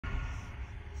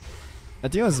I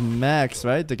think it was Max,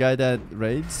 right? The guy that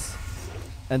raids.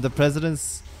 And the president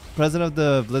of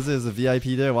the Blizzard is a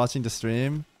VIP there watching the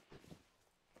stream.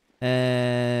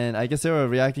 And I guess they were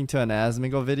reacting to an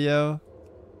ASMONGOLD video.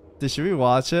 Dude, should we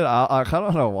watch it? I kind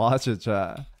of want to watch it,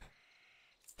 chat.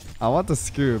 I want the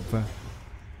scoop.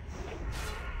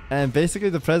 And basically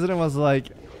the president was like,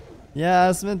 yeah,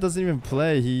 Asmon doesn't even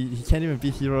play. He can't even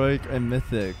beat Heroic and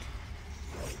Mythic.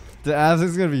 The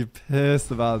Asmon's gonna be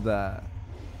pissed about that.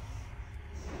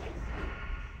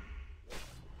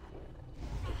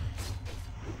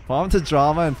 Fall into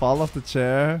drama and fall off the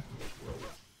chair.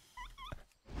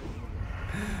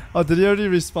 Oh, did he already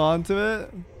respond to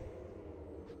it?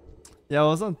 Yeah, it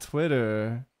was on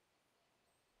Twitter.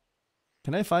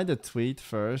 Can I find the tweet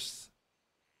first?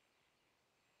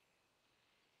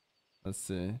 Let's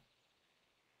see.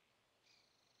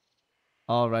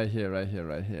 Oh, right here.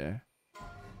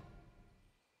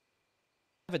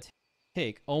 Have a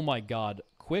take. Oh my god.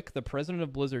 Quick, the president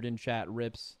of Blizzard in chat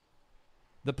rips.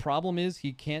 The problem is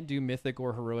he can't do Mythic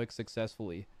or Heroic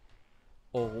successfully.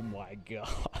 Oh my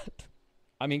god.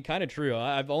 I mean, kind of true.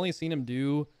 I've only seen him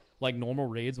do like normal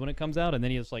raids when it comes out, and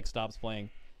then he just like stops playing.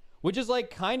 Which is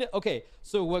like kind of... Okay,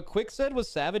 so what Quick said was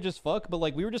savage as fuck, but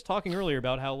like we were just talking earlier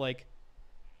about how like...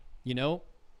 You know,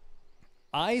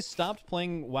 I stopped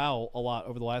playing WoW a lot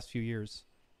over the last few years.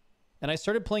 And I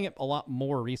started playing it a lot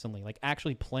more recently. Like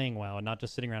actually playing WoW and not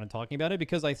just sitting around and talking about it.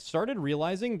 Because I started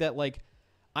realizing that like...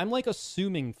 I'm like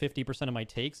assuming 50% of my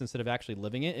takes instead of actually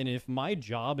living it. And if my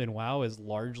job in WoW is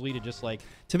largely to just like...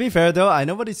 To be fair though, I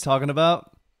know what he's talking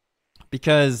about.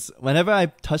 Because whenever I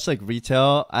touch like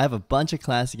retail, I have a bunch of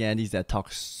classic Andes that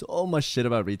talk so much shit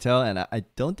about retail. And I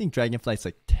don't think Dragonflight's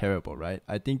like terrible, right?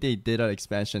 I think they did our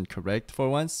expansion correct for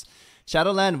once.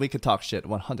 Shadowland, we could talk shit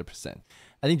 100%.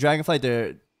 I think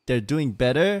Dragonflight, they're doing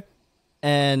better.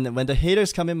 And when the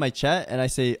haters come in my chat and I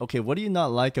say, okay, what do you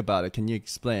not like about it? Can you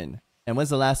explain? And when's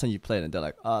the last time you played? And they're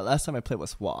like, last time I played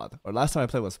was WoD. Or last time I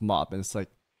played was MoP. And it's like,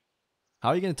 how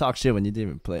are you going to talk shit when you didn't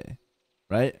even play?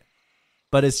 Right?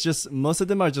 But it's just, most of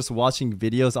them are just watching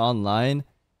videos online.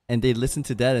 And they listen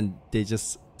to that and they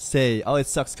just say, oh, it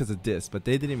sucks because of this. But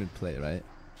they didn't even play, right?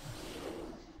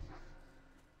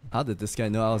 How did this guy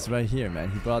know I was right here,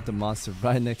 man? He brought the monster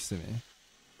right next to me.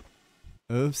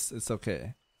 Oops, it's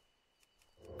okay.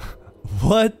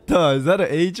 What the? Is that an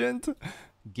agent?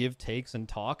 Give takes and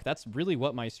talk. That's really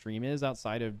what my stream is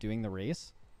outside of doing the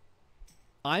race.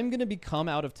 I'm going to become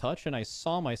out of touch, and I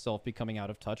saw myself becoming out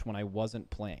of touch when I wasn't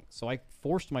playing. So I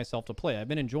forced myself to play. I've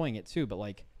been enjoying it too, but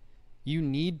like, you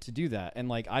need to do that. And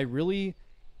like, I really...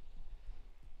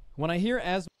 When I hear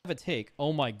Asmo have a take,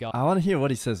 oh my god. I want to hear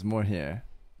what he says more here.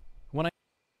 When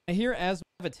I hear Asmo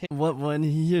have a take... What, when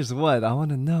he hears what? I want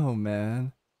to know,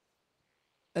 man.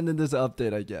 And then there's an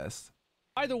update, I guess.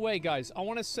 By the way, guys, I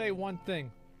want to say one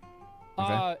thing.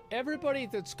 Okay. Everybody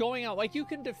that's going out, like, you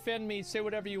can defend me, say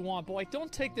whatever you want, but like,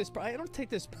 don't take this. I don't take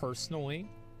this personally,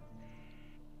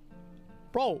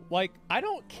 bro. Like, I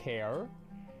don't care.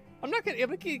 I'm not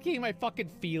getting my fucking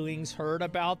feelings hurt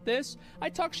about this. I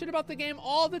talk shit about the game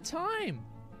all the time.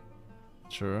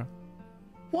 Sure.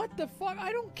 What the fuck?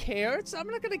 I don't care. I'm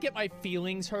not gonna get my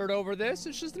feelings hurt over this.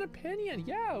 It's just an opinion.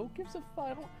 Yeah, who gives a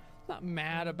fuck? I'm not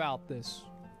mad about this.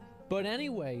 But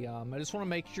anyway, I just want to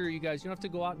make sure you guys, you don't have to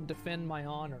go out and defend my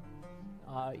honor.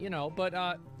 You know, but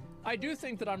I do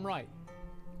think that I'm right.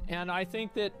 And I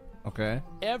think that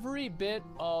every bit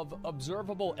of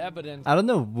observable evidence... I don't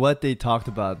know what they talked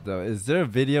about, though. Is there a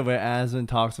video where Asmon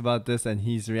talks about this and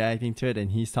he's reacting to it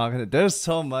and he's talking to it? There's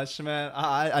so much, man.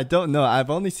 I don't know. I've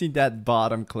only seen that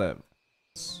bottom clip.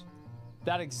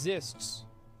 That exists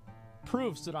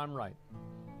proves that I'm right.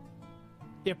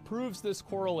 It proves this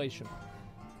correlation.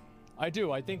 I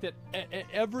do. I think that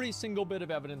every single bit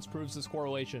of evidence proves this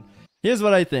correlation. Here's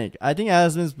what I think. I think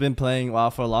Asmon's been playing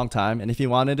WoW for a long time, and if he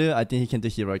wanted to, I think he can do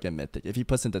Heroic and Mythic if he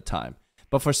puts in the time.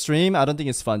 But for stream, I don't think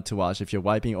it's fun to watch if you're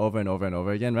wiping over and over and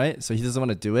over again, right? So he doesn't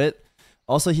want to do it.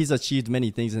 Also, he's achieved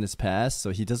many things in his past, so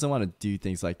he doesn't want to do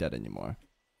things like that anymore.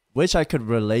 Which I could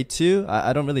relate to.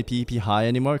 I don't really PvP high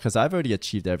anymore because I've already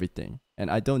achieved everything.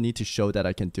 And I don't need to show that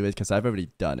I can do it because I've already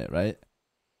done it, right?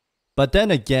 But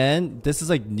then again, this is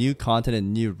like new content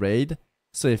and new raid.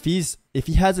 So if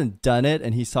he hasn't done it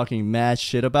and he's talking mad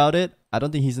shit about it, I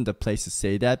don't think he's in the place to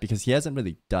say that because he hasn't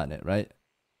really done it, right?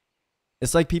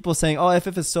 It's like people saying, oh,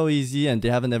 FF is so easy and they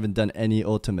haven't even done any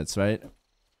ultimates, right?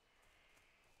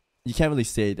 You can't really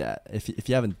say that if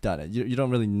you haven't done it. You don't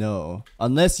really know.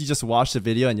 Unless you just watch the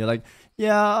video and you're like,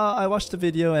 yeah, I watched the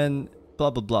video and blah,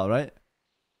 blah, blah, right?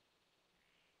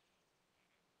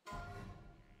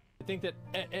 I think that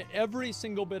every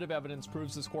single bit of evidence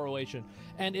proves this correlation.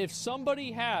 And if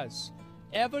somebody has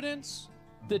evidence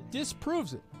that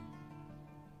disproves it,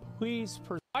 please.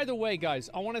 By the way, guys,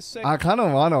 I want to say I kind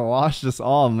of want to watch this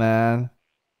all, man.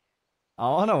 I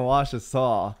want to watch this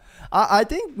all. I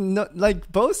think no,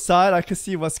 like both sides, I could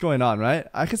see what's going on, right?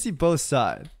 I could see both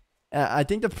sides. I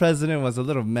think the president was a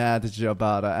little mad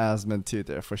about Asmon too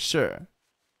there for sure.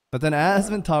 But then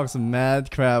Asmon talks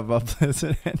mad crap about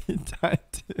Blizzard anytime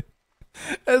too.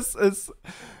 It's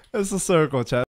a circle, chat.